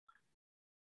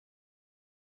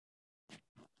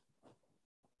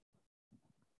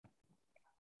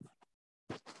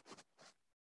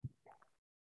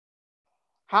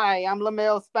Hi, I'm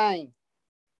Lamel Spain.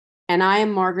 And I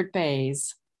am Margaret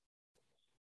Bays.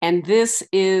 And this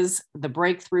is the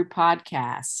Breakthrough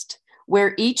Podcast,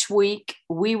 where each week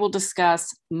we will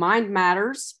discuss mind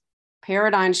matters,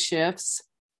 paradigm shifts,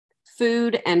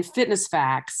 food and fitness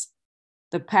facts,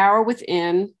 the power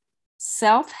within,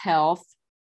 self health,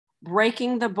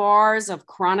 breaking the bars of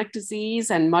chronic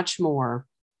disease, and much more.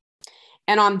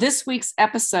 And on this week's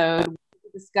episode, we're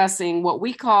discussing what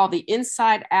we call the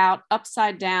inside out,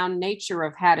 upside down nature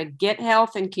of how to get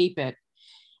health and keep it.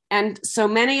 And so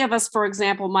many of us, for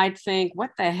example, might think,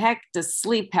 what the heck does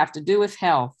sleep have to do with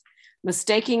health?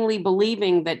 Mistakenly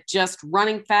believing that just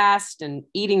running fast and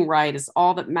eating right is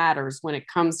all that matters when it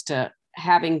comes to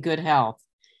having good health.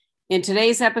 In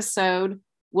today's episode,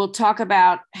 we'll talk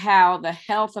about how the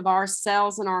health of our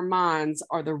cells and our minds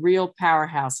are the real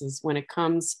powerhouses when it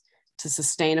comes to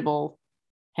sustainable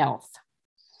health.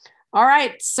 All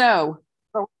right, so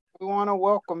we want to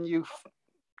welcome you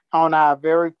on our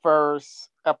very first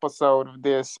episode of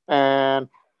this, and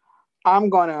I'm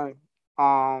gonna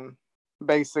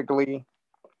basically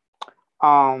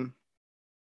um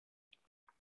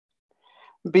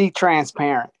be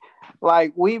transparent.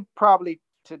 Like we probably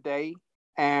today,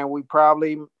 and we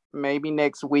probably maybe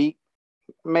next week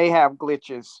may have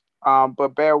glitches,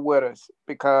 but bear with us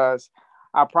because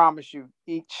I promise you,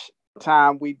 each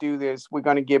time we do this, we're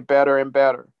gonna get better and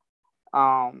better.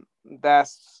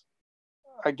 That's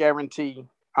a guarantee.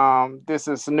 This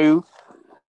is new.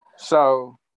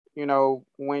 So,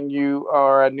 when you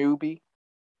are a newbie,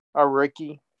 a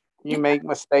rookie, you make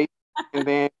mistakes. And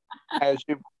then as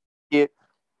you get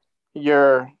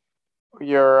your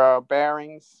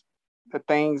bearings, the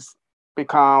things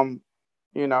become,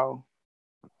 you know,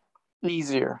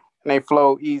 easier and they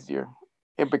flow easier.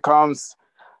 It becomes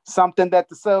something that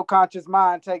the subconscious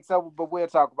mind takes over, but we'll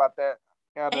talk about that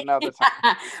at another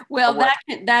time. well, Well,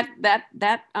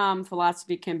 that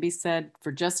philosophy can be said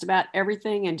for just about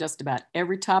everything and just about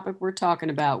every topic we're talking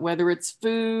about, whether it's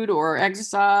food or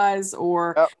exercise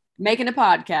or yep. making a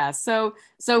podcast.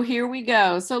 So here we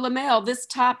go. So Lamel, this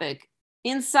topic,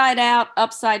 inside out,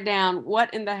 upside down,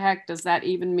 what in the heck does that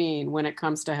even mean when it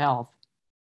comes to health?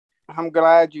 I'm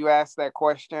glad you asked that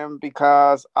question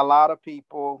because a lot of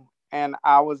people, and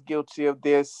I was guilty of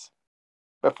this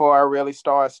before I really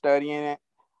started studying it.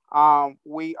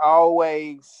 We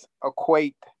always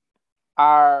equate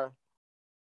our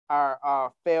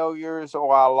failures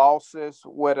or our losses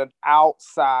with an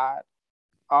outside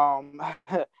um,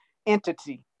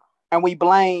 entity, and we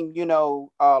blame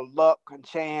luck and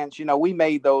chance. We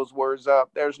made those words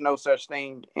up. There's no such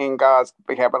thing in God's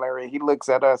vocabulary. He looks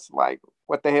at us like,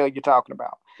 "What the hell are you talking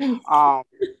about?" Um,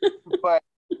 but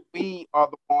we are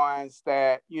the ones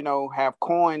that have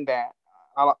coined that.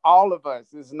 All of us,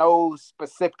 there's no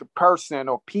specific person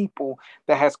or people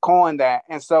that has coined that.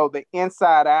 And so the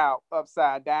inside out,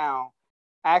 upside down,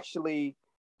 actually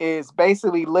is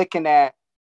basically looking at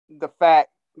the fact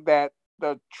that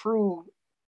the true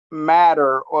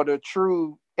matter or the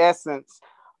true essence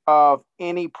of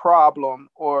any problem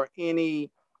or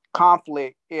any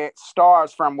conflict, it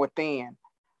starts from within.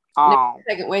 No, um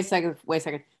wait a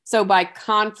second. So by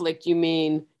conflict, you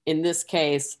mean in this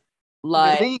case,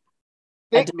 like Disease,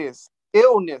 a, sickness,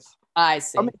 illness. I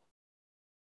I mean, see.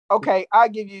 okay, I'll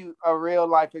give you a real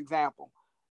life example.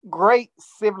 Great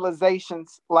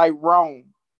civilizations like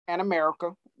Rome and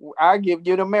America. I give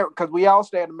you the America because we all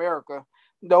stay in America.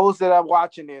 Those that are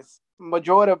watching this,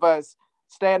 majority of us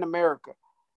stay in America.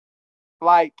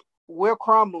 Like we're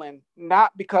crumbling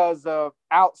not because of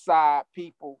outside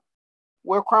people.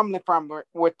 We're crumbling from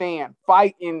within,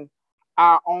 fighting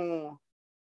our own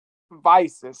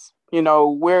vices.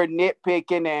 We're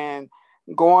nitpicking and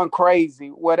going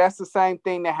crazy. Well, that's the same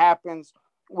thing that happens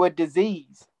with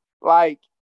disease. Like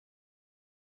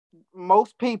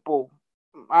most people,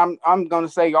 I'm gonna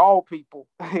say all people,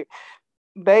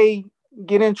 they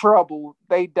get in trouble,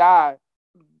 they die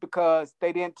because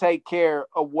they didn't take care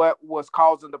of what was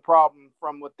causing the problem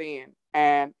from within.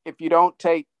 And if you don't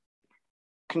take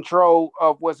control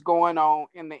of what's going on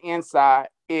in the inside,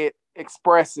 it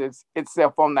expresses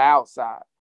itself on the outside.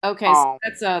 Okay, so Um,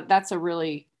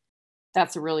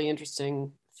 that's a really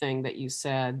interesting thing that you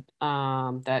said.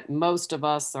 That most of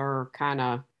us are kind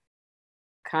of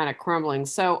crumbling.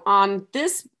 So on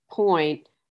this point,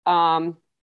 um,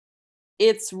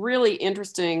 it's really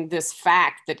interesting this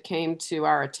fact that came to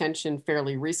our attention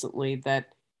fairly recently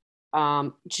that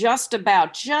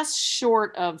just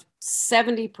short of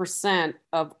 70%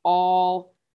 of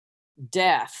all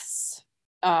deaths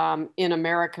in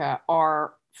America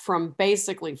are from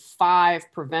basically five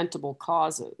preventable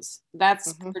causes.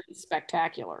 That's mhm, pretty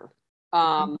spectacular. mhm.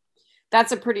 Um,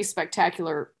 That's a pretty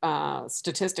spectacular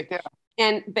statistic. Yeah.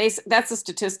 And that's a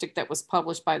statistic that was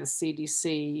published by the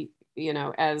CDC,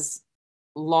 as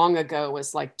long ago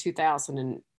as like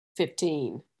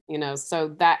 2015,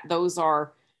 so those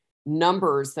are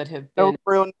numbers that have Those been,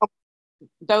 real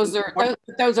those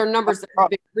are numbers that have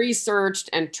been researched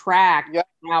and tracked now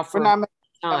we're for not making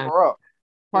time. ever up. You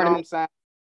know Pardon what me? I'm saying?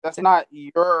 That's not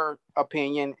your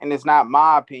opinion, and it's not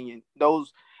my opinion.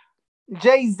 Those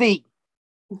Jay-Z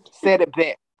said it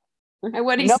best.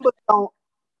 What he Numbers don't,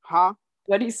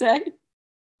 What he say?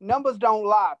 Numbers don't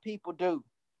lie. People do.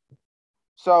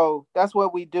 So that's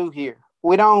what we do here.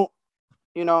 We don't,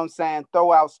 you know what I'm saying,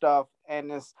 throw out stuff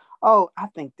and it's, oh, I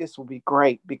think this will be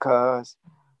great because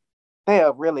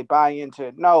they'll really buy into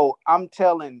it. No, I'm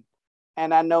telling,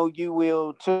 and I know you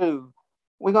will too.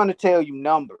 We're gonna tell you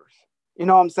numbers. You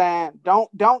know what I'm saying?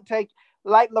 Don't take,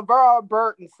 like LeVar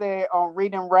Burton said on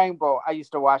Reading Rainbow. I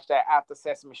used to watch that after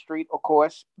Sesame Street, of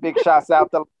course. Big shots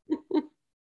out to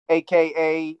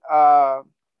AKA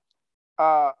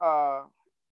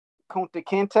Kunta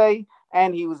Kinte,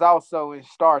 and he was also in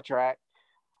Star Trek.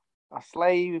 A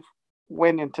slave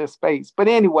went into space. But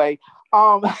anyway,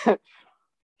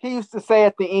 he used to say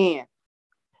at the end,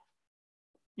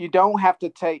 you don't have to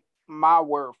take my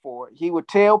word for it. He would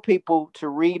tell people to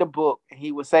read a book, and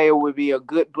he would say it would be a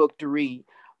good book to read.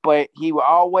 But he would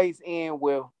always end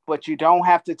with, but you don't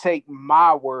have to take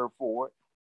my word for it.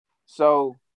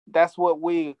 So that's what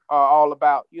we are all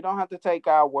about. You don't have to take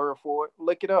our word for it.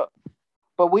 Look it up.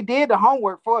 But we did the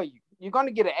homework for you. You're going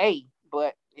to get an A.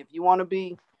 But if you want to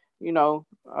be, a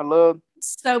little,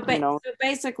 So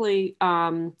basically,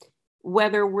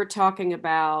 whether we're talking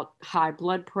about high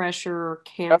blood pressure,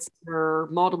 cancer,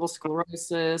 multiple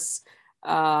sclerosis,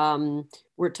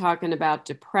 we're talking about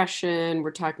depression,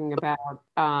 we're talking about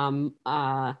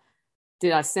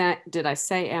did I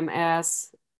say MS?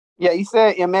 Yeah, you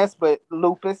said MS, but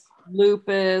lupus,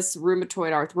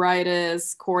 rheumatoid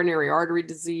arthritis, coronary artery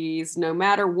disease, no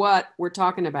matter what we're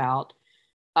talking about.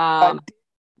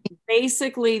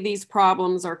 Basically, these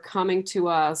problems are coming to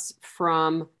us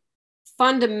from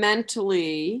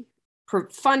fundamentally,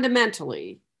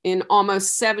 in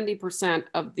almost 70%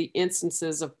 of the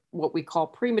instances of what we call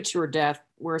premature death,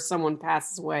 where someone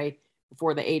passes away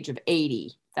before the age of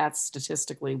 80. That's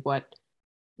statistically what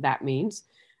that means.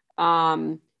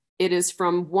 It is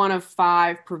from one of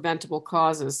 5 preventable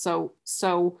causes.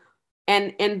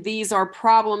 And these are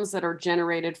problems that are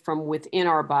generated from within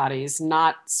our bodies,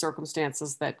 not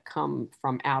circumstances that come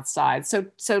from outside. So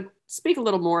speak a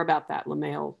little more about that,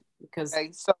 LaMail, because.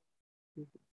 Okay, so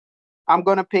I'm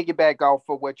going to piggyback off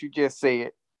of what you just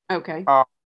said. Okay.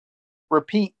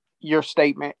 Repeat your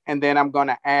statement, and then I'm going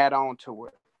to add on to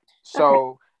it.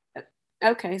 So.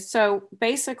 Okay. So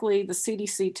basically, the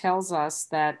CDC tells us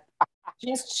that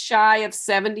just shy of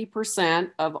 70%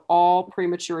 of all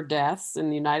premature deaths in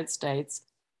the United States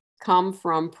come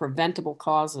from preventable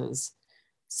causes.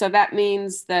 So that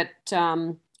means that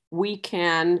we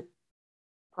can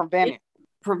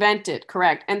prevent it,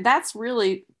 correct. And that's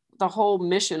really the whole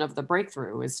mission of the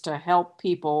breakthrough, is to help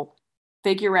people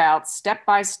figure out step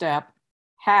by step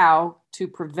how to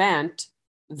prevent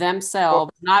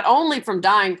themselves, not only from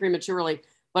dying prematurely,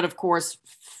 but of course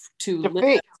to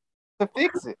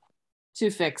fix it. To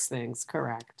fix things,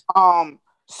 correct.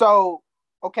 So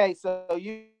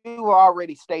you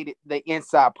already stated the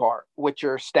inside part with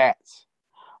your stats.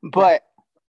 But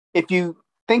if you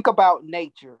think about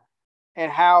nature and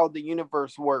how the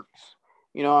universe works,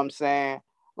 you know what I'm saying?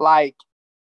 Like,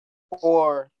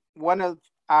 or one of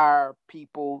our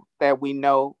people that we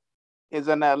know is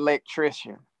an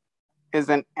electrician,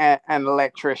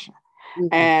 Mm-hmm.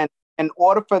 And in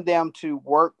order for them to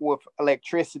work with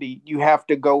electricity, you have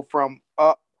to go from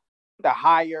up the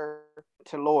higher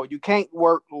to lower. You can't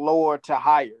work lower to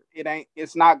higher.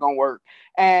 It's not gonna work.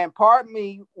 And pardon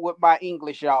me with my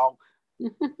English, y'all.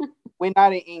 We're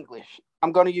not in English.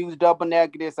 I'm gonna use double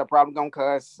negatives. I'm probably gonna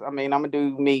cuss. I mean, I'm gonna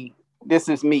do me. This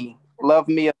is me. Love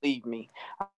me or leave me.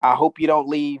 I hope you don't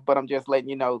leave, but I'm just letting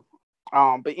you know.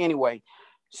 But anyway,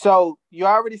 so you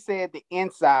already said the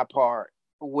inside part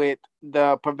with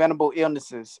the preventable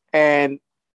illnesses. And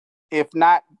if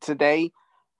not today,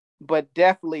 but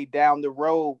definitely down the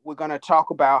road, we're going to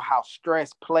talk about how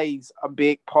stress plays a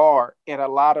big part in a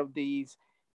lot of these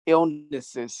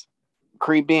illnesses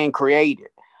being created.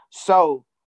 So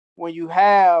when you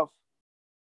have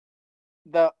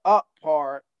the up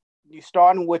part, you're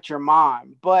starting with your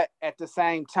mind, but at the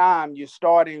same time, you're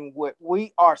starting with,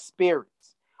 we are spirits.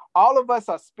 All of us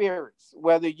are spirits,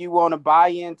 whether you want to buy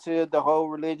into the whole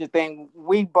religious thing.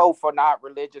 We both are not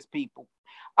religious people.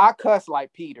 I cuss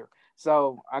like Peter.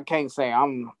 So I can't say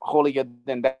I'm holier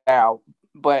than thou,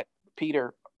 but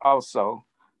Peter also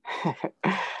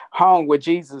hung with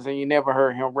Jesus, and you never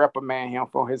heard him reprimand him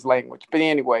for his language. But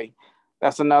anyway,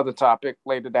 that's another topic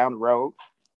later down the road.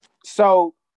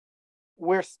 So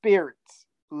we're spirits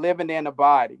living in a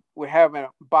body. We're having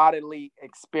bodily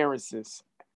experiences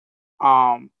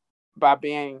by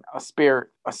being a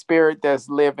spirit that's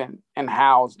living and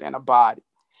housed in a body.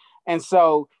 And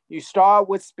so you start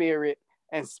with spirit,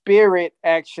 and spirit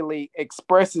actually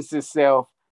expresses itself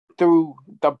through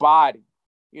the body.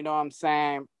 You know what I'm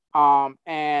saying?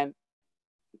 And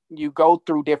you go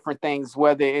through different things,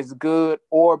 whether it's good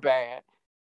or bad.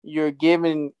 You're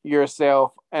giving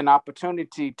yourself an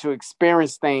opportunity to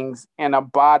experience things in a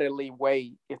bodily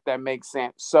way, if that makes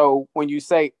sense. So when you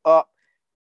say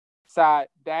upside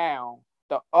down,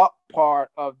 the up part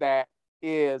of that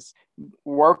is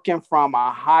working from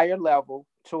a higher level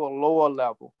to a lower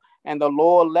level. And the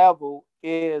lower level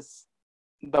is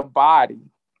the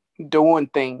body doing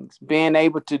things, being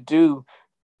able to do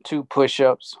 2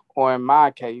 push-ups, or in my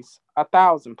case,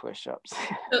 1,000 push-ups.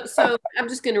 So I'm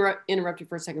just going to interrupt you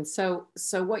for a second. So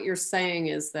what you're saying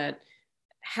is that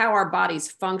how our bodies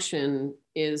function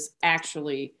is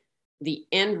actually the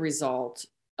end result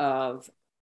of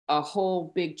a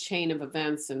whole big chain of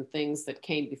events and things that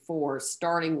came before,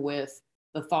 starting with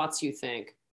the thoughts you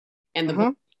think and the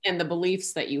Mhm. and the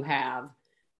beliefs that you have,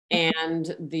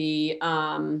 and the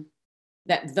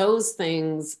that those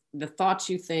things, the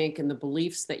thoughts you think and the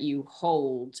beliefs that you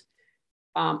hold,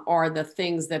 are the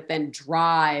things that then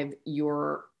drive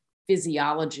your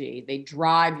physiology. They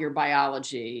drive your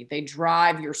biology. They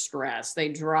drive your stress. They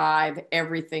drive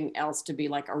everything else to be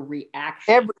like a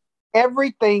reaction.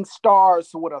 Everything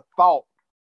starts with a thought.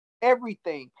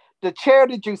 Everything. The chair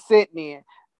that you're sitting in,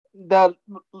 the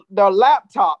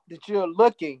laptop that you're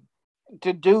looking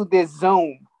to do this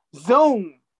Zoom,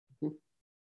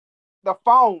 the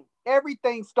phone.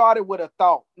 Everything started with a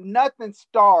thought. Nothing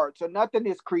starts or nothing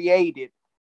is created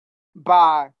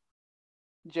by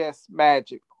just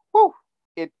magic. Whew,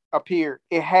 it appeared.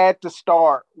 It had to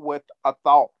start with a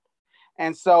thought.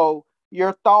 And so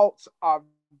your thoughts are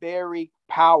very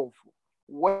powerful.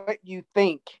 What you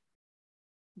think,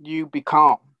 you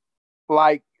become.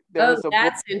 Like Oh, there's a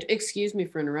book. excuse me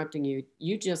for interrupting you.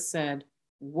 You just said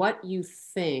what you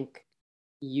think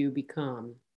you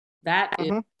become. That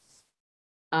is, Mhm,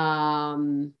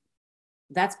 um,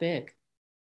 that's big.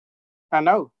 I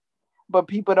know, but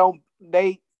people don't.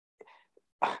 They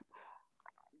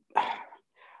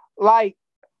like,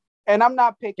 and I'm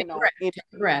not Take picking a on breath. Take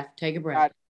a breath. Take a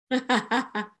breath.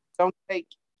 anybody. Don't take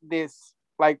this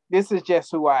like this is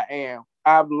just who I am.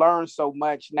 I've learned so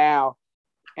much now,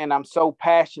 and I'm so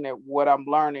passionate what I'm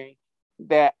learning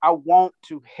that I want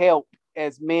to help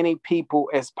as many people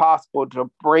as possible to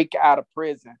break out of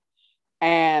prison.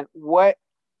 And what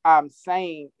I'm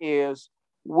saying is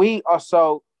we are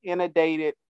so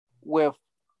inundated with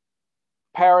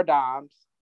paradigms,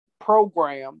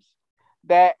 programs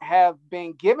that have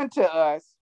been given to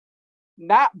us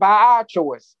not by our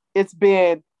choice. It's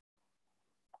been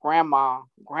grandma,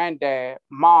 granddad,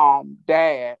 mom,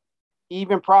 dad,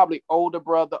 even probably older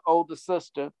brother, older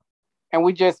sister, and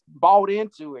we just bought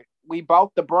into it. We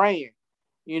bought the brand.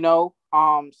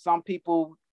 Some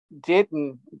people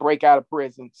didn't break out of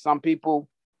prison. Some people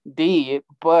did,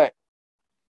 but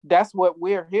that's what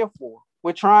we're here for.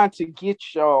 We're trying to get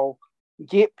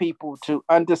people to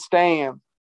understand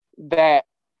that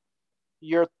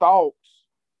your thoughts.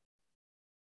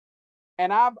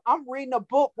 And I'm reading a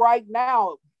book right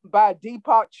now by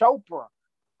Deepak Chopra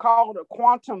called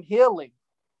Quantum Healing,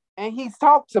 and he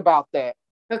talks about that.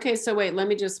 Okay, so wait, let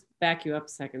me just back you up a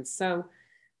second. So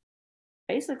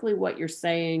basically, what you're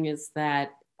saying is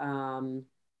that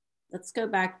let's go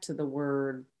back to the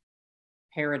word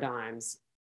paradigms.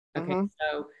 Okay, Mm-hmm.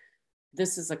 so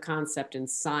this is a concept in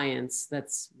science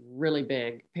that's really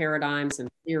big, paradigms and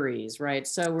theories, right?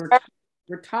 So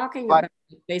we're talking Like, about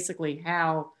basically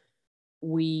how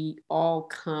we all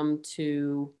come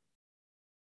to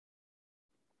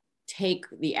take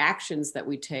the actions that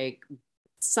we take,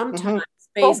 sometimes mm-hmm.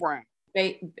 based Program.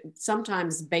 ba-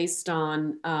 sometimes based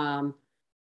on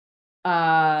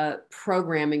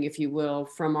programming, if you will,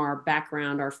 from our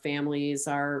background, our families,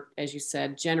 our, as you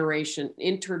said,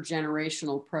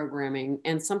 intergenerational programming,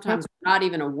 and sometimes we're not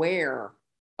even aware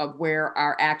of where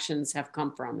our actions have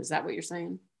come from. Is that what you're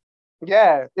saying?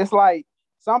 Yeah, it's like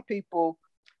some people.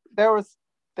 There was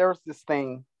this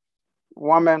thing.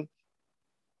 Woman,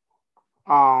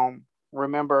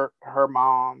 remember her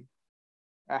mom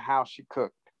and how she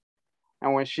cooked,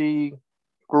 and when she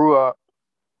grew up,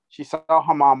 She saw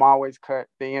her mom always cut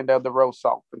the end of the roast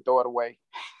off and throw it away.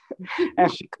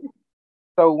 And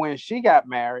so when she got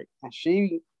married and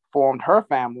she formed her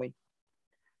family,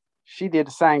 she did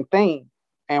the same thing.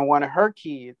 And one of her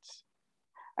kids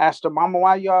asked her, Mama,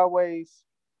 why you always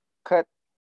cut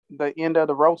the end of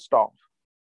the roast off?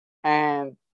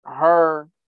 And her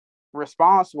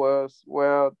response was,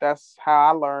 well, that's how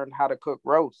I learned how to cook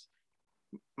roast.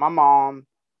 My mom,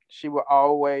 she would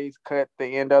always cut the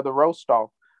end of the roast off.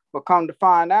 But come to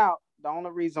find out, the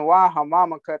only reason why her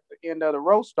mama cut the end of the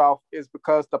roast off is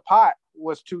because the pot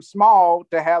was too small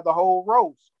to have the whole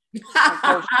roast. And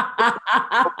so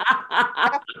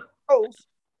roast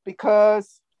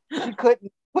because she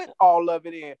couldn't put all of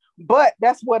it in. But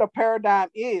that's what a paradigm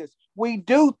is. We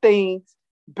do things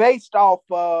based off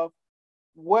of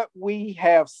what we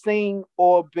have seen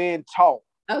or been taught.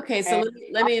 Okay, so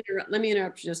let me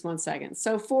interrupt you just 1 second.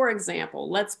 So, for example,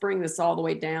 let's bring this all the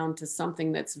way down to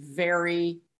something that's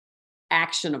very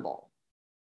actionable.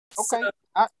 Okay,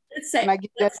 so, can I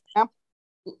get that example?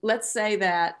 Let's say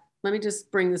that. Let me just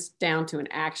bring this down to an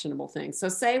actionable thing. So,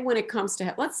 say when it comes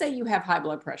to, let's say you have high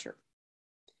blood pressure.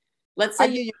 Let's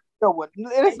say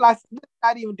let's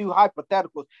not even do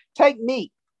hypotheticals. Take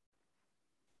me.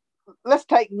 Let's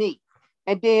take me,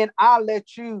 and then I'll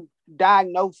let you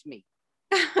diagnose me.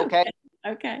 Okay.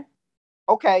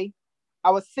 Okay.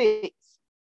 I was 6.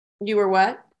 You were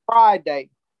what? Friday.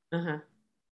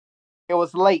 It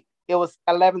was late. It was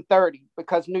 11:30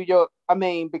 because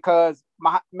because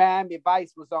my Miami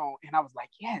Vice was on, and I was like,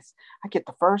 yes, I get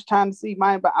the first time to see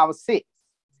mine, but I was 6.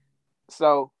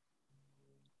 So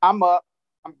I'm up,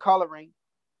 I'm coloring,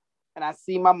 and I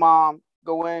see my mom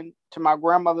go into my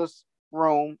grandmother's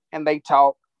room, and they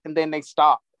talk, and then they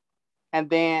stop. And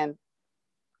then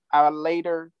I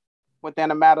later,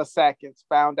 within a matter of seconds,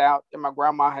 found out that my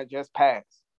grandma had just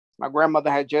passed. My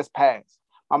grandmother had just passed.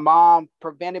 My mom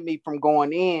prevented me from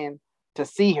going in to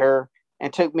see her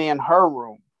and took me in her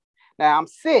room. Now I'm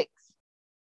 6.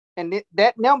 And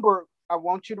that number, I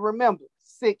want you to remember,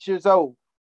 6 years old.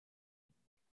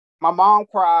 My mom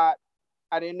cried.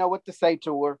 I didn't know what to say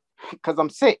to her because I'm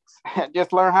 6. I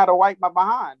just learned how to wipe my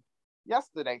behind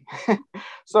yesterday.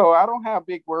 So I don't have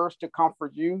big words to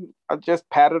comfort you. I just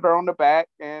patted her on the back,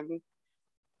 and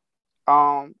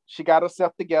she got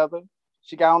herself together.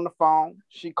 She got on the phone.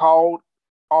 She called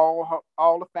all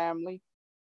the family.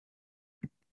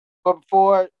 But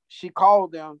before she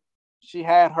called them, she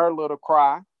had her little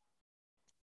cry.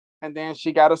 And then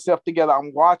she got herself together.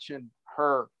 I'm watching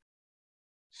her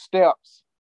steps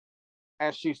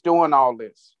as she's doing all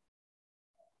this.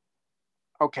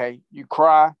 Okay, you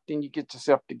cry, then you get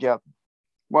yourself together.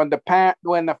 When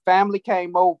the family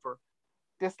came over,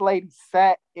 this lady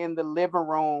sat in the living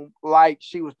room like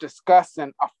she was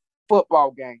discussing a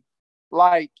football game.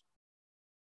 Like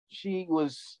she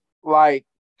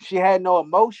had no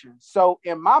emotion. So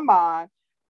in my mind,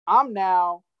 I'm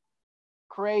now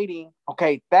creating,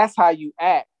 okay, that's how you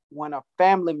act when a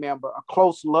family member, a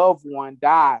close loved one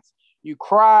dies. You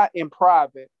cry in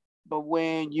private, but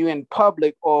when you're in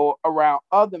public or around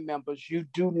other members, you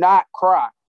do not cry.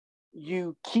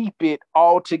 You keep it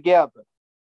all together.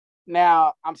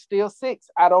 Now, I'm still 6.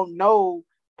 I don't know,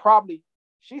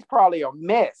 she's probably a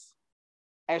mess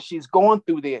as she's going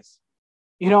through this.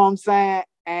 You know what I'm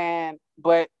saying?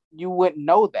 But you wouldn't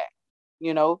know that.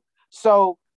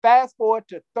 So fast forward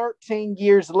to 13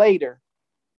 years later,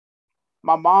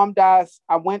 my mom dies.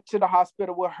 I went to the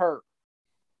hospital with her.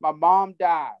 My mom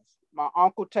dies. My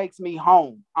uncle takes me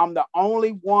home. I'm the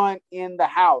only one in the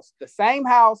house, the same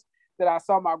house that I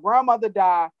saw my grandmother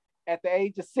die at the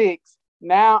age of 6.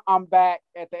 Now I'm back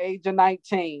at the age of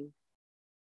 19,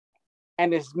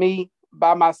 and it's me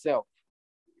by myself.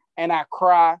 And I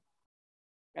cry,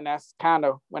 and that's kind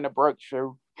of when the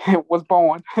breakthrough was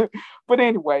born. But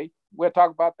anyway, we'll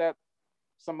talk about that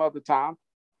some other time.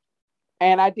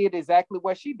 And I did exactly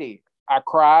what she did. I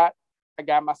cried, I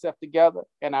got myself together,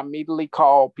 and I immediately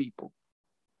called people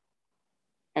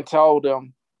and told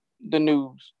them the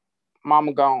news.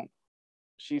 Mama gone.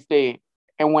 She's dead.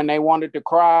 And when they wanted to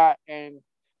cry and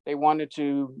they wanted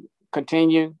to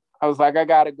continue, I was like, I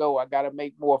gotta go. I gotta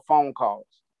make more phone calls.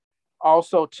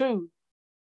 Also, too,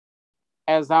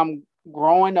 as I'm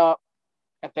growing up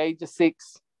at the age of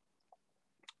 6,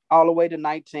 all the way to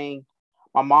 19,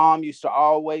 my mom used to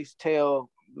always tell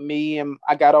me, and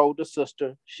I got an older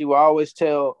sister, she would always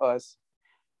tell us,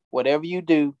 whatever you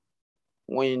do,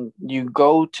 when you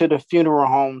go to the funeral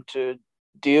home to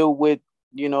deal with,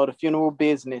 the funeral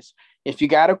business, if you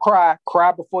got to cry,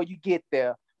 cry before you get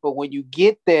there. But when you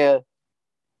get there,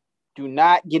 do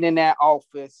not get in that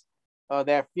office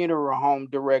that funeral home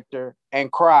director and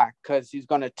cry because he's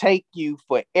going to take you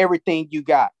for everything you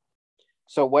got.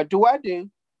 So what do?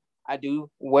 I do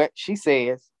what she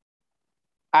says.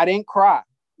 I didn't cry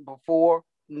before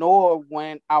nor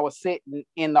when I was sitting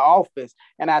in the office.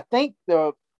 And I think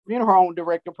the funeral home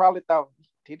director probably thought,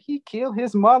 did he kill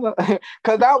his mother?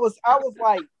 Because I was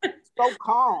like so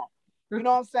calm. You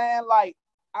know what I'm saying? Like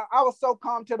I was so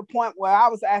calm to the point where I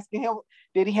was asking him,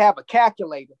 did he have a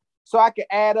calculator? So I could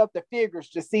add up the figures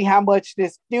to see how much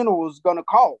this funeral was gonna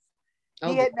cost.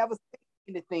 He had never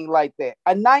seen anything like that.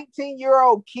 A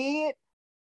 19-year-old kid,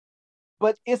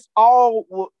 but it's all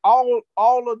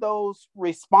of those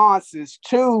responses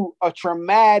to a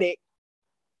traumatic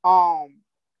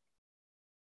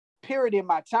period in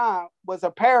my time was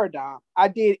a paradigm. I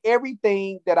did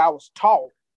everything that I was taught.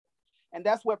 And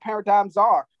that's what paradigms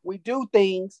are. We do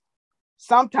things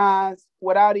sometimes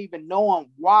without even knowing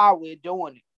why we're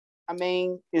doing it. I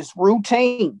mean, it's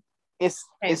routine.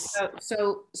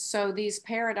 So these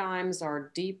paradigms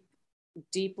are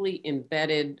deeply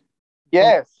embedded,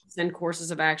 yes, and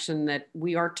courses of action that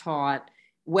we are taught,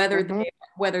 whether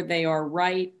they are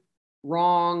right,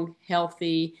 wrong,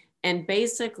 healthy, and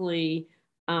basically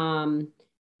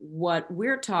what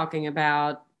we're talking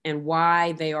about and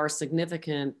why they are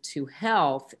significant to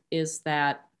health is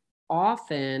that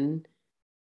often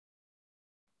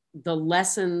the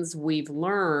lessons we've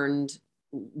learned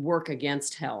work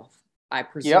against health, I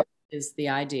presume, is the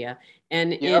idea.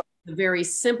 And it's a very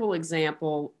simple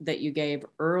example that you gave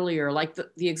earlier, like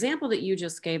the example that you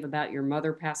just gave about your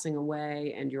mother passing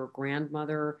away and your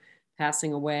grandmother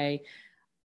passing away.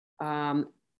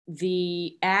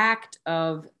 The act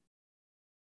of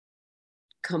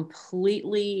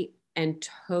completely and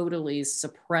totally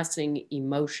suppressing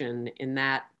emotion in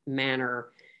that manner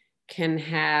can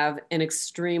have an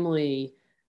extremely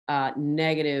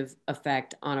negative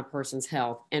effect on a person's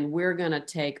health. And we're going to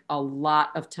take a lot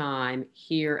of time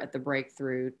here at the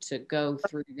Breakthrough to go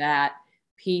through that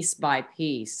piece by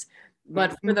piece.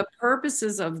 But for the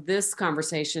purposes of this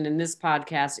conversation and this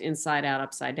podcast, Inside Out,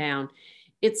 Upside Down,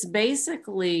 it's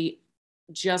basically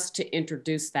just to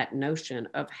introduce that notion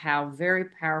of how very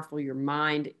powerful your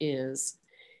mind is.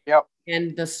 Yep.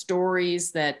 And the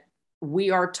stories that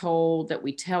we are told, that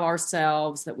we tell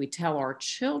ourselves, that we tell our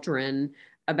children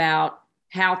about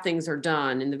how things are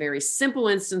done. In the very simple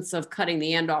instance of cutting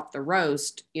the end off the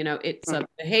roast, you know, it's a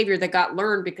behavior that got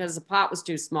learned because the pot was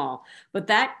too small. But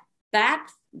that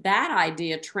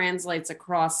idea translates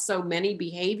across so many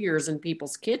behaviors in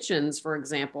people's kitchens, for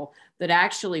example, that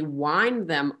actually wind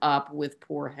them up with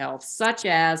poor health, such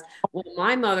as, well,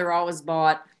 my mother always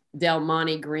bought Del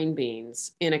Monte green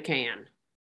beans in a can.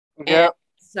 Yep.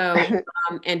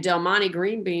 And Del Monte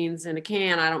green beans in a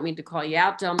can, I don't mean to call you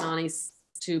out, Del Monte's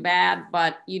too bad,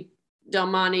 but Del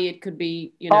Monte, it could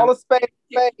be, all a spade.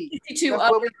 52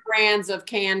 other brands of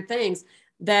canned things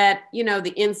that, you know,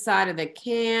 the inside of the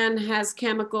can has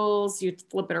chemicals. You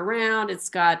flip it around, it's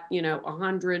got,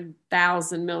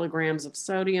 100,000 milligrams of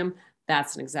sodium.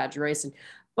 That's an exaggeration.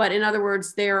 But in other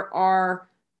words, there are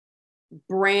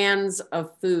brands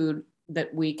of food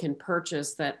that we can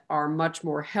purchase that are much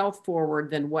more health forward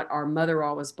than what our mother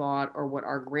always bought or what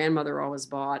our grandmother always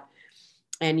bought.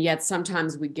 And yet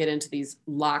sometimes we get into these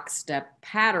lockstep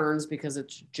patterns because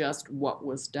it's just what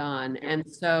was done. And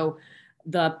so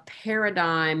the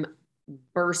paradigm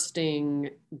bursting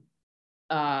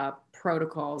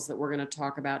protocols that we're going to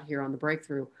talk about here on the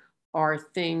Breakthrough are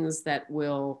things that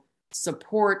will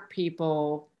support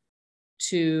people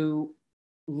to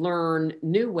learn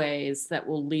new ways that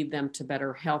will lead them to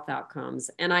better health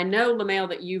outcomes. And I know, LaMail,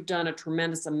 that you've done a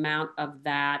tremendous amount of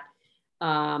that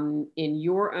in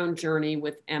your own journey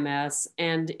with MS.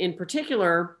 And in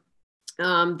particular,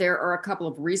 there are a couple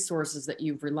of resources that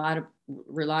you've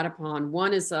relied upon.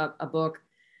 One is a book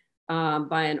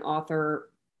by an author.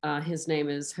 His name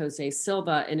is Jose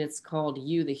Silva, and it's called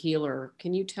You, the Healer.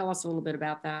 Can you tell us a little bit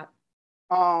about that?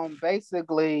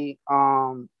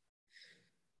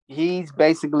 He's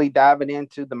basically diving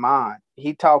into the mind.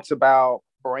 He talks about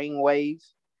brain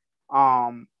waves,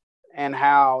 and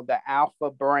how the alpha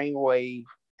brainwave,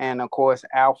 and of course,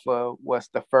 alpha was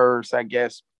the first, I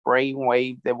guess,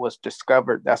 brainwave that was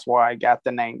discovered. That's why I got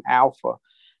the name alpha.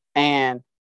 And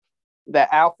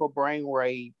the alpha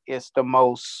brainwave is the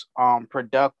most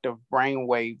productive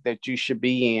brainwave that you should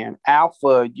be in.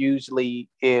 Alpha usually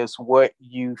is what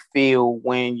you feel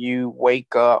when you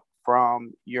wake up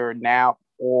from your nap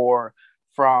or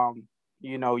from,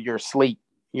 your sleep.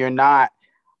 You're not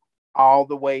all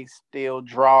the way still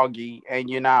groggy and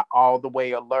you're not all the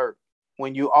way alert.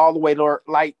 When you all the way alert,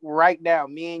 like right now,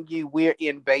 me and you, we're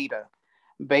in beta.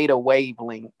 beta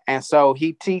wavelength. And so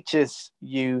he teaches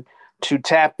you to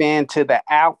tap into the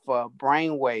alpha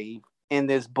brainwave in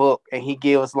this book. And he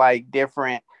gives like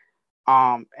different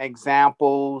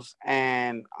examples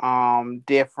and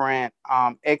different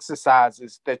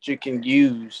exercises that you can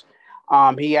use.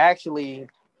 He actually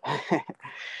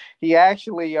he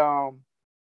actually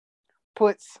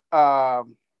puts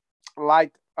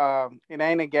like it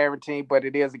ain't a guarantee, but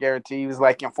it is a guarantee. It was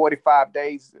like in 45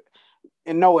 days,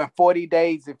 and no, in 40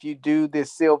 days, if you do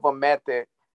this silver method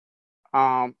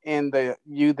in the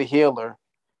You the Healer,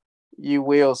 you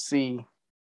will see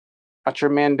a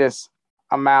tremendous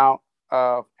amount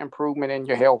of improvement in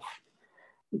your health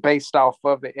based off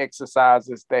of the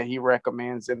exercises that he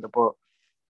recommends in the book.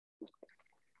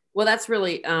 Well, that's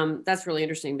really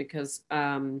interesting because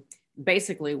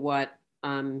basically what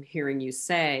I'm hearing you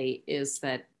say is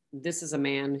that this is a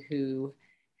man who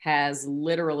has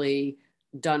literally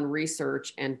done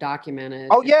research and documented.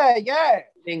 Oh yeah, yeah,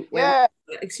 yeah.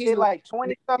 Excuse me, like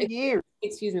 20 some years.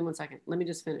 Excuse me 1 second. Let me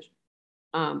just finish.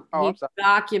 Oh, he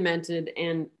documented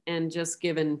and just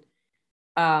given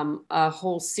a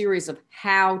whole series of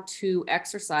how-to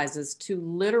exercises to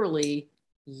literally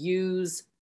use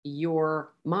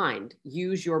your mind,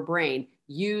 use your brain,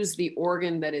 use the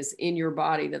organ that is in your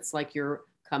body that's like your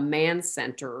command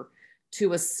center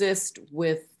to assist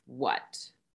with what,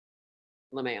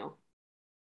 LaMail?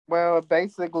 Well,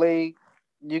 basically,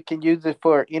 you can use it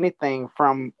for anything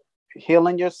from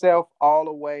healing yourself all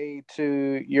the way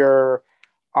to your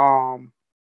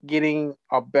getting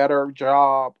a better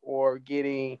job or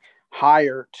getting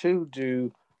hired to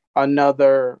do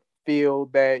another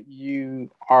field that you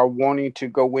are wanting to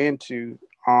go into.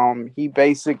 He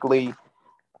basically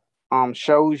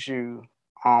shows you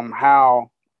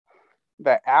how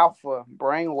the alpha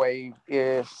brainwave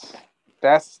is.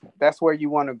 That's where you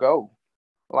want to go.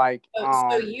 Like,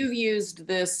 so you've used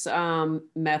this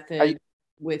method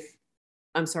with.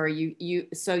 I'm sorry,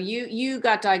 you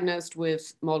got diagnosed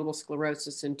with multiple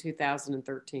sclerosis in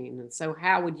 2013. And so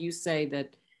how would you say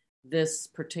that this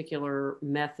particular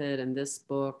method and this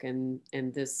book and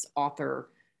this author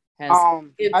has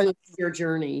influenced your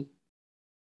journey?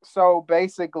 So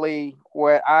basically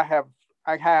what I have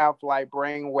like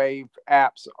brainwave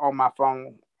apps on my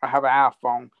phone. I have an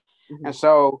iPhone. Mm-hmm. And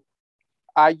so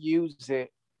I use it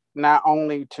not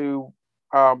only to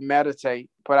meditate,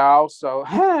 but I also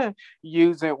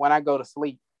use it when I go to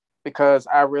sleep because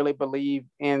I really believe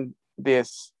in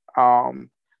this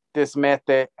this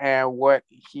method and what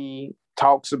he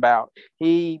talks about.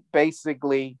 He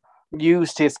basically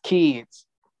used his kids.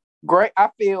 I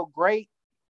feel great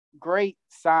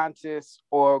scientists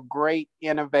or great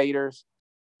innovators,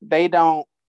 they don't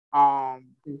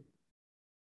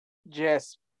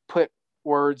just put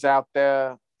words out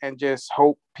there and just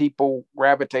hope people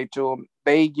gravitate to them.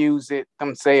 They use it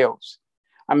themselves.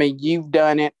 I mean, you've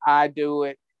done it. I do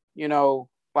it.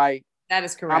 Like that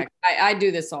is correct. I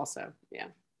do this also. Yeah.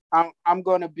 I'm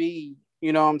going to be,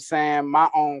 what I'm saying, my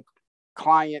own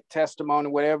client testimony,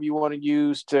 whatever you want to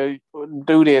use to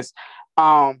do this.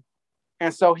 And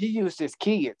so he used his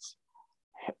kids.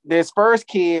 This first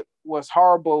kid was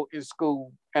horrible in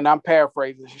school, and I'm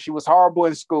paraphrasing. She was horrible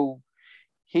in school.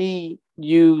 He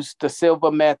used the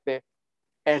silver method,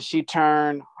 and she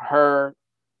turned her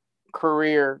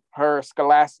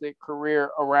scholastic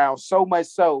career around so much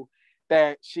so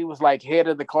that she was like head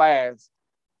of the class.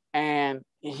 And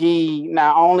he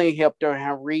not only helped her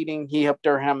in reading, he helped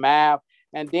her in math.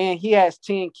 And then he has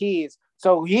 10 kids.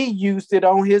 So he used it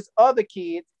on his other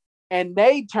kids, and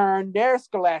they turned their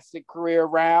scholastic career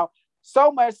around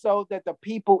so much so that the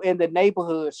people in the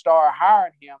neighborhood started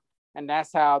hiring him. And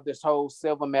that's how this whole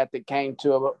silver method came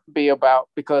to be about,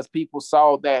 because people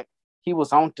saw that he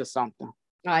was onto something.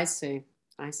 I see.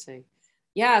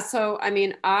 Yeah. So, I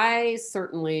mean, I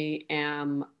certainly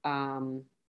am,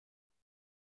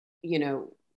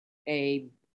 a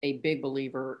big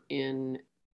believer in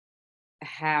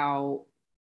how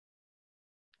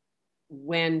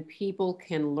when people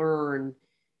can learn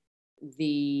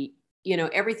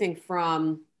everything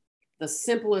from the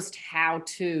simplest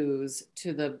how-tos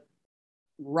to the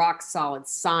rock solid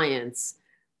science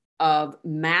of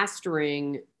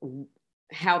mastering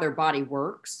how their body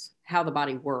works, how the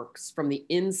body works from the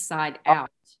inside out.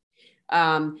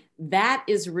 That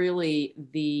is really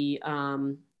the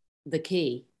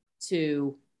key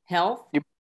to health,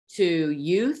 to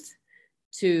youth,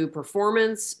 to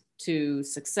performance, to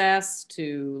success,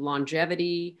 to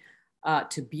longevity,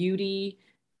 to beauty,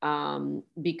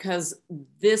 because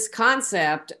this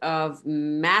concept of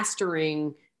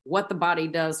mastering what the body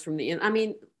does from the I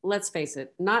mean, let's face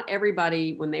it, not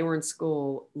everybody when they were in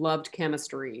school loved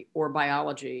chemistry or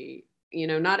biology. You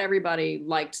know, not everybody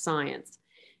liked science.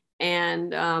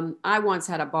 And I once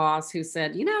had a boss who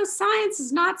said, you know, science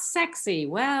is not sexy.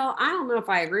 Well, I don't know if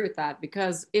I agree with that,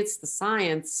 because it's the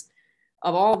science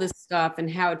of all this stuff and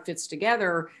how it fits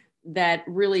together that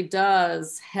really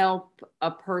does help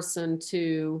a person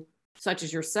to, such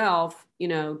as yourself, you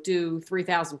know, do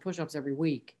 3,000 push-ups every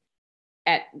week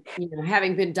at, you know,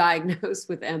 having been diagnosed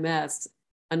with MS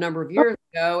a number of years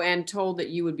ago and told that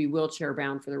you would be wheelchair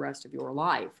bound for the rest of your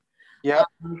life. Yeah.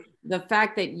 The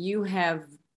fact that you have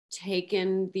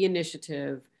taken the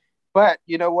initiative. But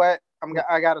you know what?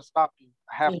 I got to stop you.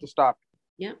 I have to stop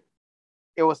you. Yeah.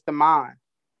 It was the mind.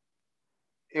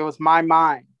 It was my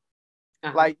mind.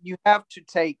 Uh-huh. Like, you have to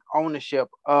take ownership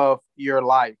of your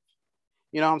life.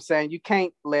 You know what I'm saying? You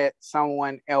can't let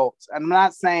someone else, I'm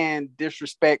not saying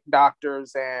disrespect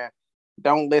doctors and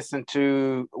don't listen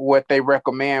to what they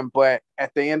recommend, but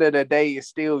at the end of the day, it's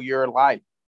still your life.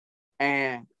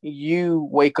 And you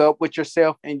wake up with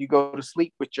yourself and you go to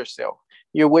sleep with yourself.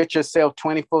 You're with yourself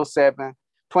 24/7,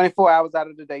 24 hours out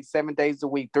of the day, 7 days a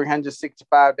week,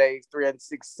 365 days,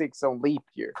 366 on leap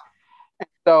year. And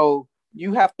so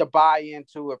you have to buy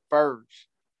into it first.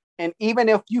 And even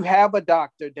if you have a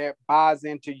doctor that buys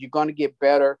into you're going to get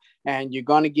better and you're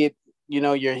going to get, you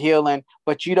know, your healing,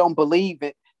 but you don't believe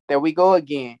it, there we go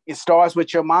again. It starts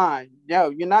with your mind. No,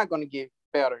 you're not going to get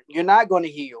better. You're not going to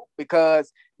heal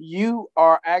because you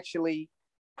are actually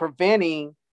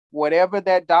preventing whatever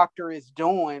that doctor is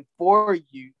doing for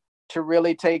you to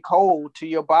really take hold to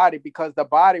your body, because the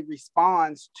body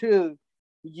responds to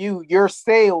you, your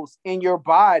cells in your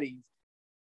bodies.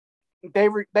 They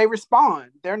respond.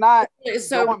 They're not.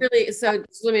 So really, so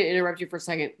let me interrupt you for a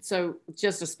second. So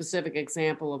just a specific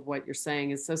example of what you're saying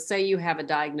is, so say you have a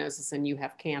diagnosis and you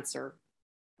have cancer,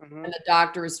 and the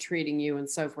doctor is treating you and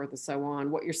so forth and so on.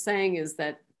 What you're saying is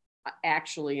that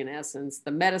actually, in essence,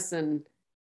 the medicine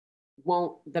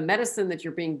that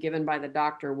you're being given by the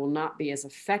doctor will not be as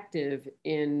effective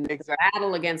in the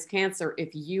battle against cancer if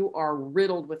you are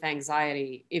riddled with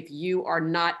anxiety, if you are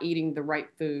not eating the right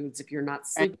foods, if you're not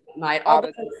sleeping at night.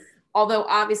 Although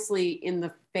obviously in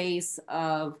the face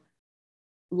of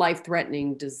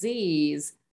life-threatening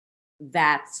disease,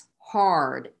 that's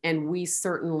hard. And we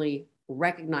certainly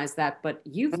recognize that, but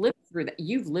you've lived through that.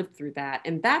 You've lived through that.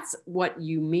 And that's what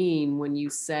you mean when you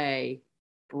say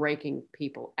breaking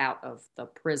people out of the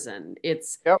prison.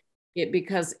 It's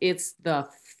because it's the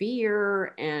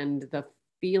fear and the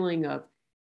feeling of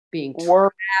being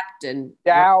trapped and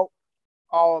doubt,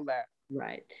 all that.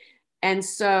 Right. And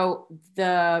so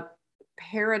the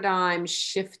paradigm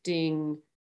shifting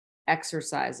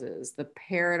exercises, the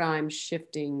paradigm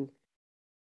shifting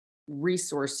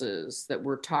resources that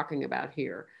we're talking about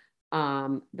here,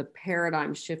 the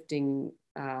paradigm shifting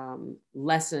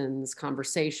lessons,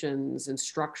 conversations,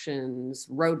 instructions,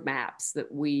 roadmaps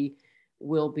that we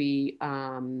will be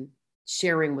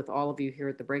sharing with all of you here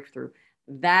at the Breakthrough.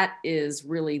 That is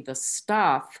really the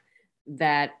stuff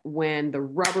that when the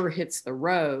rubber hits the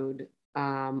road,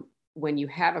 when you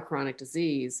have a chronic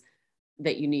disease,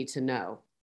 that you need to know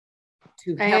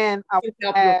to help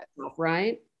yourself,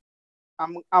 right?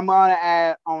 I'm going to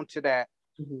add on to that.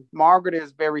 Margaret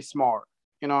is very smart.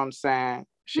 You know what I'm saying?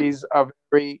 She's a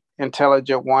very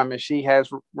intelligent woman. She has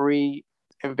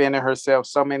reinvented herself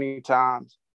so many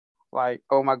times. Like,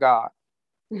 oh my God.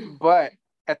 But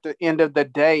at the end of the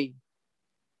day,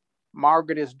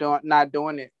 Margaret is not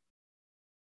doing it.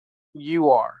 You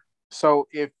are. So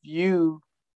if you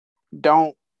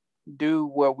don't do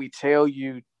what we tell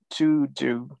you to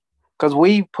do, because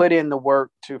we put in the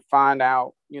work to find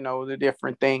out, you know, the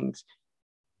different things,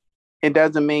 it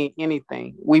doesn't mean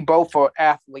anything. We both are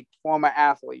athletes, former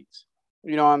athletes.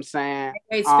 You know what I'm saying?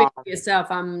 Hey, speak for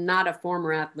yourself. I'm not a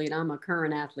former athlete. I'm a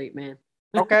current athlete, man.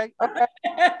 Okay.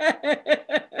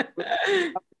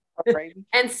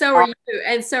 And so are you.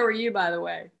 And so are you, by the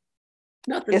way.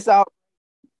 Nothing. It's all.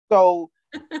 So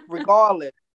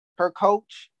regardless, her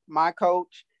coach, my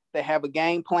coach, they have a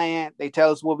game plan. They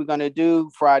tell us what we're going to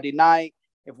do Friday night.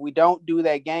 If we don't do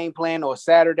that game plan, or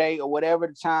Saturday, or whatever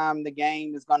the time the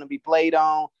game is going to be played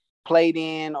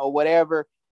in, or whatever,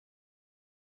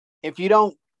 if you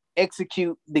don't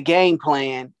execute the game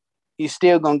plan, you're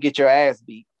still going to get your ass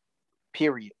beat,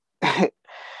 period.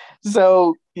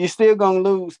 So you're still going to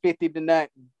lose 50-0.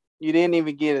 You didn't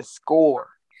even get a score.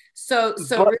 So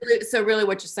really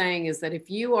what you're saying is that if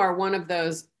you are one of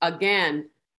those, again,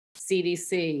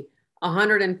 CDC,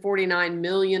 149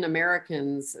 million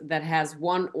Americans that has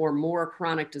one or more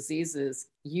chronic diseases,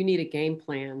 you need a game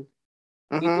plan.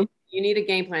 You need a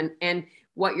game plan. And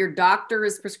what your doctor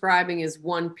is prescribing is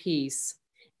one piece,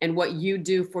 and what you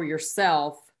do for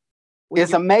yourself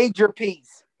It's a major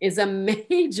piece. Is a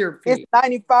major It's piece.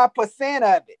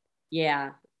 95% of it.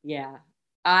 Yeah, yeah.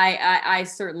 I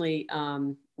certainly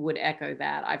would echo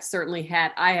that.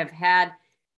 I have had,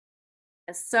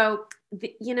 so,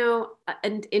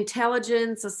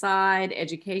 intelligence aside,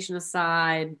 education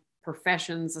aside,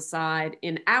 professions aside,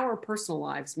 in our personal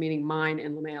lives, meaning mine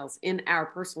and LaMail's, in our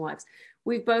personal lives,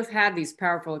 we've both had these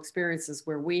powerful experiences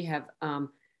where we have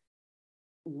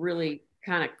really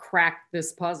kind of cracked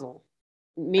this puzzle,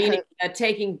 meaning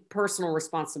taking personal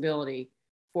responsibility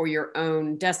for your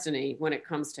own destiny when it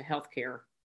comes to healthcare.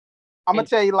 I'm going to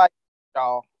tell you, like,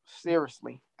 y'all,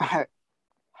 seriously,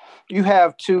 you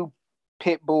have two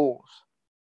pit bulls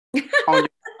on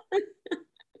your,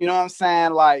 you know what I'm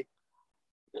saying? Like,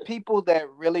 people that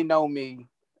really know me,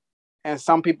 and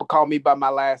some people call me by my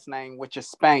last name, which is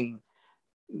Spain.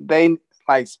 They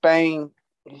like Spain.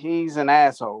 He's an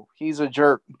asshole. He's a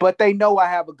jerk. But they know I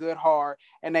have a good heart,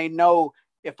 and they know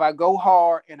if I go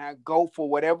hard and I go for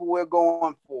whatever we're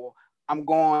going for, I'm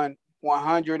going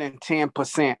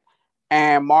 110%.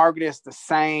 And Margaret is the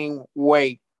same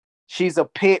way. She's a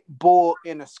pit bull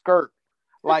in a skirt.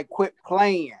 Like, quit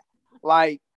playing.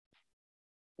 Like,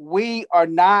 we are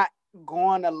not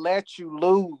going to let you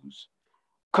lose.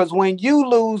 Because when you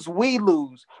lose, we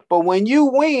lose. But when you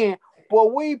win, boy,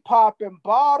 we popping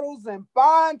bottles and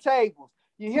buying tables.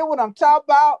 You hear what I'm talking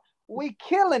about? We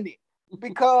killing it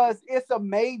because it's a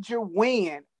major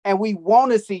win and we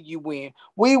want to see you win.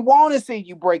 We want to see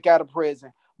you break out of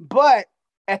prison. But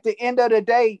at the end of the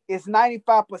day, it's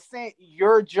 95%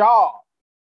 your job.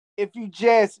 If you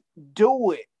just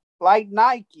do it like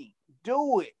Nike,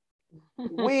 do it.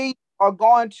 We are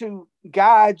going to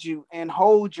guide you and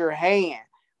hold your hand.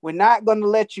 We're not going to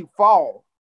let you fall.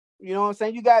 You know what I'm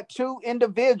saying? You got two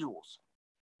individuals.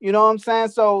 You know what I'm saying?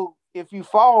 So if you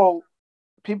fall,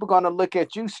 people going to look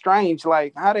at you strange.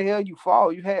 Like, how the hell you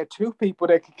fall? You had two people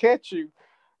that could catch you,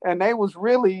 and they was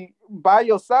really by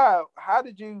your side. How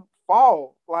did you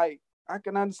fall? Like, I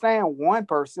can understand one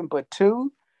person, but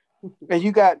two, and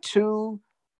you got two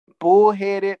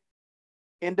bullheaded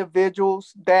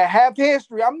individuals that have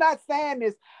history. I'm not saying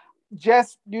this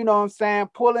just, you know what I'm saying,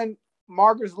 pulling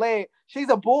Margaret's leg. She's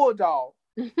a bulldog.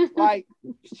 Like,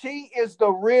 she is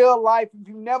the real life. If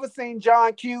you've never seen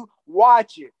John Q,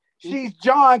 watch it. She's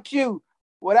John Q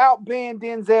without being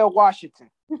Denzel Washington.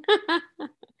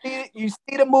 You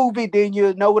see the movie, then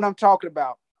you know what I'm talking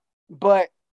about. But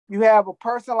you have a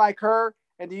person like her,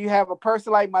 and then you have a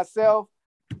person like myself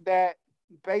that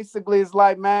basically is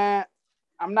like, man,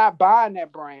 I'm not buying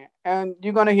that brand. And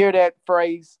you're going to hear that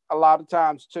phrase a lot of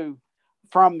times too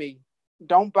from me.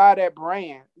 Don't buy that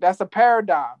brand. That's a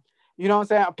paradigm. You know what I'm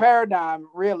saying? A paradigm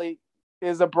really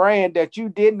is a brand that you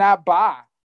did not buy.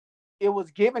 It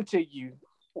was given to you.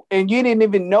 And you didn't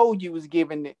even know you was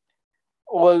giving it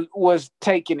or was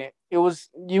taking it. It was,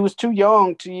 you was too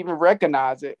young to even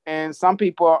recognize it. And some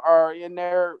people are in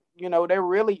their, you know, they're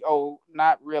really old,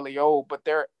 not really old, but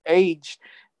they're aged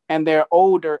and they're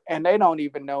older and they don't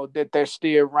even know that they're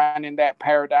still running that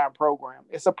paradigm program.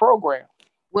 It's a program.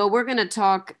 Well, we're going to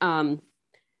talk,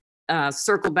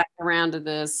 circle back around to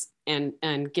this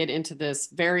and get into this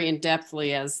very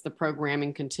in-depthly as the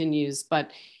programming continues.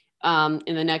 But in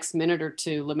the next minute or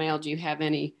two, LaMail, do you have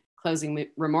any closing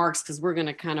remarks? Because we're going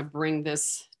to kind of bring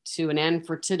this to an end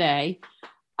for today.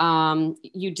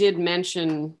 You did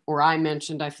mention, or I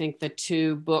mentioned, I think, the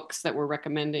two books that we're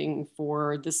recommending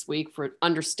for this week for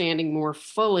understanding more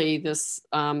fully this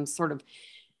sort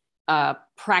of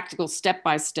practical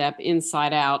step-by-step,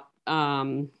 inside-out,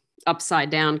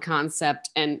 upside-down concept,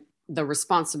 and the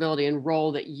responsibility and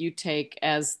role that you take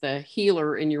as the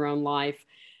healer in your own life.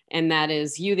 And that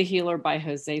is You the Healer by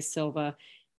Jose Silva.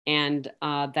 And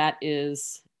that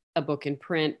is a book in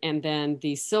print. And then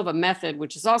the Silva Method,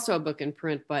 which is also a book in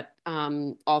print, but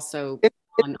also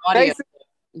on audio.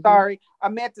 Sorry, I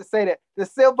meant to say that the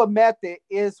Silva Method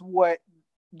is what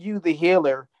You the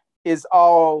Healer is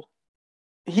all.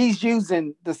 He's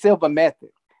using the Silva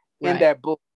Method in that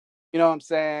book. You know what I'm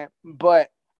saying?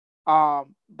 But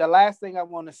the last thing I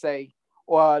want to say,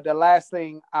 or the last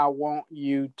thing I want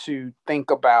you to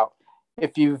think about,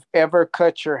 if you've ever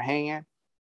cut your hand,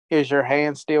 is your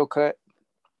hand still cut?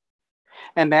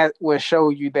 And that will show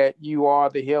you that you are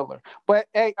the healer. But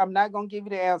hey, I'm not gonna give you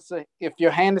the answer. If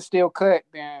your hand is still cut,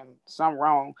 then something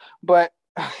wrong. But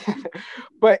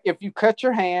but if you cut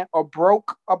your hand or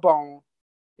broke a bone,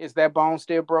 is that bone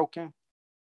still broken?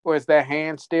 Or is that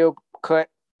hand still cut?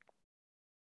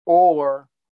 Or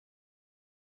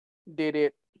did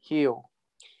it heal?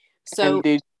 So and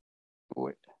did you do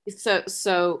it?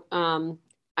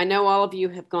 I know all of you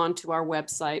have gone to our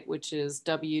website, which is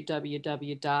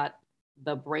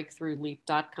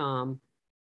www.thebreakthroughleap.com.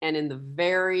 And in the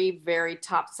very, very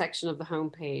top section of the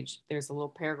homepage, there's a little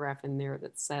paragraph in there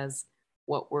that says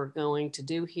what we're going to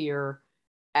do here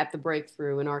at the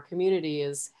Breakthrough in our community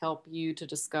is help you to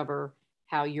discover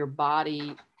how your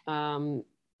body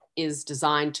is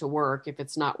designed to work if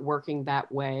it's not working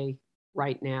that way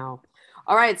right now.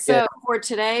 All right, so for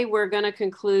today, we're going to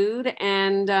conclude,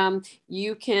 and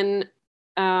you can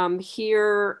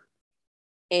hear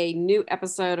a new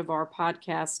episode of our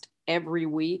podcast every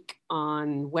week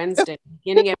on Wednesday,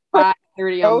 beginning at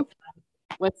 5:30 on.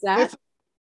 What's that?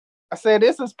 I said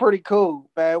this is pretty cool,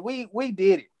 man. We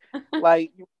did it.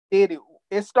 Like you did it.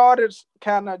 It started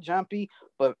kind of jumpy,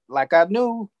 but like I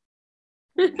knew,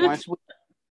 once we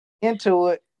into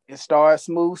it, it started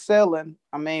smooth sailing.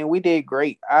 I mean, we did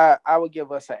great. I would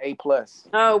give us an A+.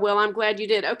 Oh, well, I'm glad you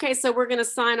did. Okay, so we're going to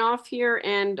sign off here,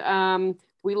 and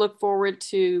we look forward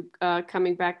to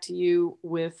coming back to you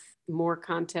with more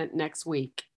content next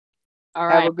week. All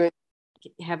right.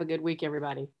 Have a good week,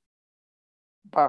 everybody. Bye.